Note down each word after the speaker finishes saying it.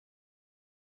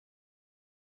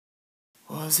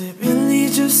Was it really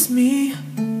just me?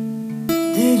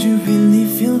 Did you really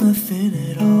feel nothing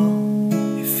at all?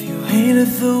 If you hated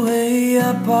the way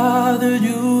I bothered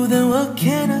you, then what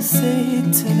can I say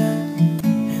to that?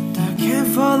 And I can't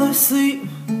fall asleep,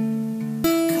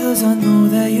 cause I know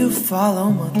that you follow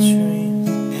my dreams.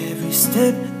 Every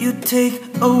step you take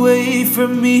away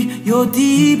from me, you're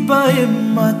deeper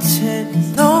in my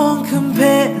chest. No one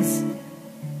compares,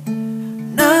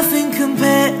 nothing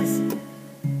compares.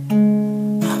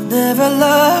 I've never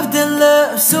loved and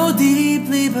loved so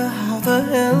deeply, but how the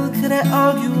hell could I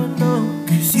argue or no?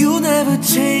 Cause you never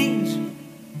change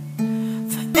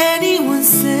for anyone's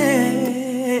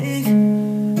sake.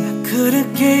 I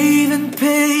could've gave and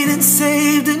paid and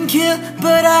saved and killed,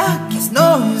 but I guess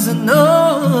no is a no.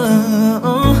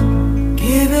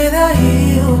 Give it a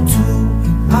year or two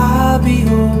and I'll be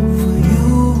over you.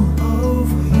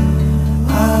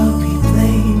 I'll be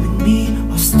blaming me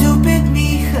or stupid me.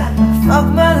 Fuck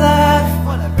my life,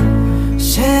 whatever.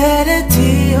 Shed a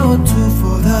tear or two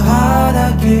for the heart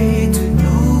I gave to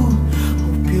you.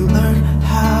 Hope you learn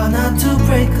how not to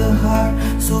break a heart.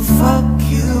 So fuck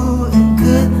you and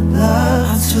good luck.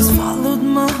 I just followed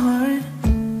my heart,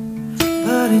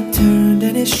 but it turned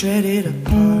and it shredded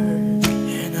apart.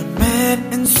 And I'm mad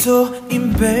and so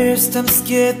embarrassed, I'm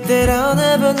scared that I'll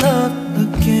never love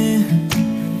again.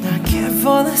 And I can't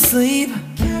fall asleep,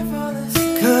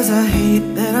 cause I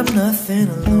hate that I'm nothing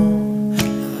alone.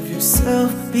 Love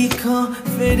yourself, be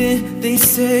confident, they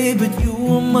say, but you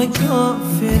are my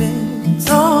confidence.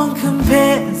 No one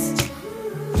compares,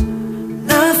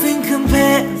 nothing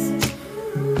compares.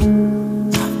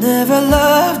 I've never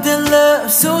loved and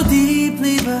loved so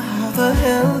deeply, but how the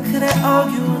hell could I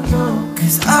argue no?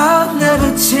 Cause I'll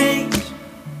never change,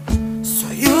 so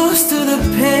used to the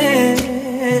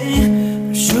pain.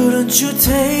 Shouldn't you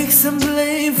take some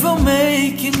blame for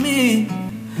making me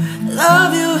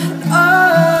love you at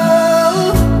all?